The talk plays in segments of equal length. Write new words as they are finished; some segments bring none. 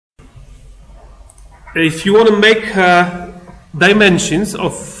if you want to make dimensions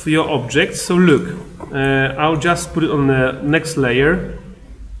of your object, so look, I'll just put it on the next layer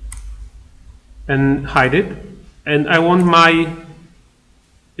and hide it, and I want my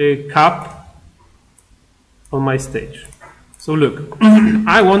cup on my stage. So look,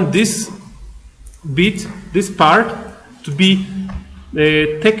 I want this bit, this part, to be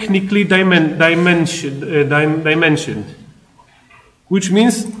technically dimensioned, which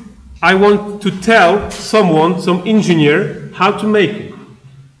means I want to tell someone, some engineer, how to make it,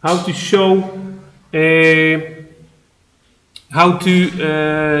 how to show, how to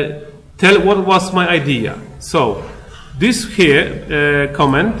tell what was my idea. So this here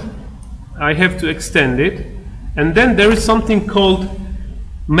comment, I have to extend it, and then there is something called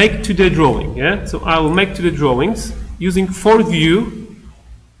make to the drawing. Yeah, so I will make to the drawings using for view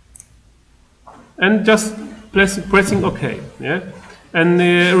and just pressing OK. Yeah, and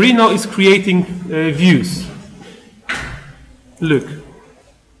RHINO is creating views. Look,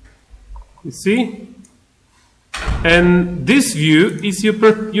 you see, and this view is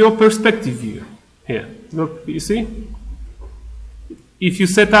your perspective view. Here, look, you see. If you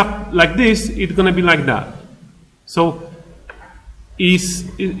set up like this, it's going to be like that. So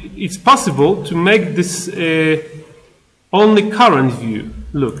it's possible to make this only current view.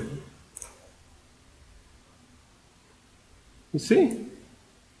 Look. You see?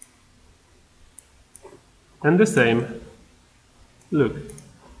 And the same. Look.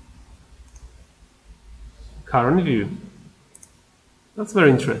 Current view. That's very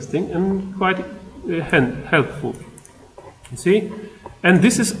interesting and quite helpful. You see? And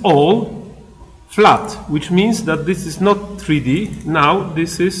this is all flat, which means that this is not 3D. Now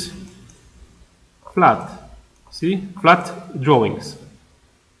this is flat. See? Flat drawings.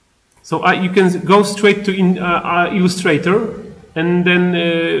 So you can go straight to Illustrator and then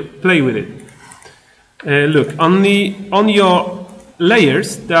play with it. Look, on your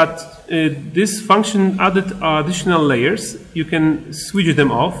layers that this function added additional layers, you can switch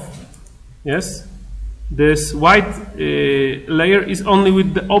them off. Yes. This white layer is only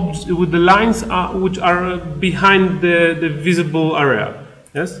with the lines which are behind the visible area.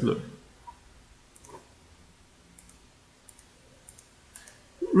 Yes, look.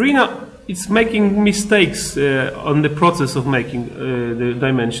 RHINO is making mistakes on the process of making the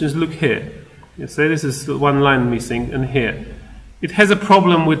dimensions. Look here. You say this is one line missing, and here it has a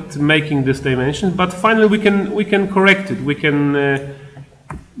problem with making this dimension. But finally, we can correct it. We can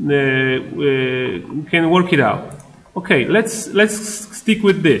work it out. Okay, let's stick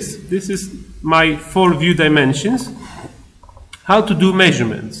with this. This is my 4 view dimensions. How to do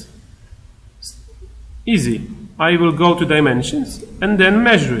measurements? Easy. I will go to dimensions and then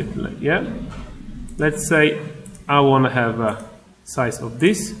measure it. Yeah. Let's say I want to have a size of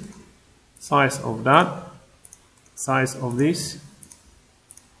this, size of that, size of this,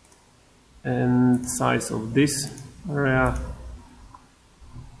 and size of this area.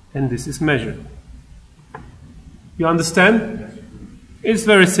 And this is measured. You understand? It's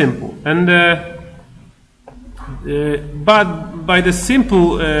very simple. And but by the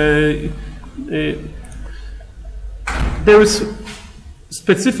simple, there is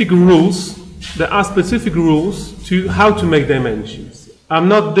specific rules. There are specific rules to how to make dimensions. I'm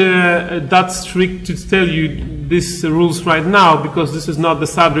not that strict to tell you these rules right now because this is not the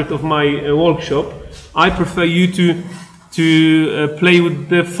subject of my workshop. I prefer you to play with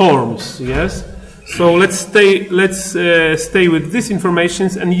the forms. Yes. So let's stay with this information,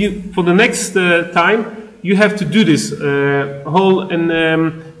 and for the next time you have to do this whole. And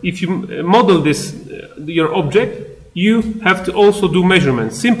if you model this your object, you have to also do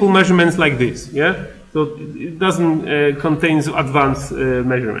measurements, simple measurements like this. Yeah. So it doesn't contain advanced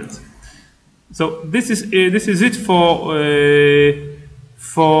measurements. So this is it for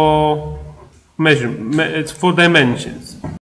dimensions.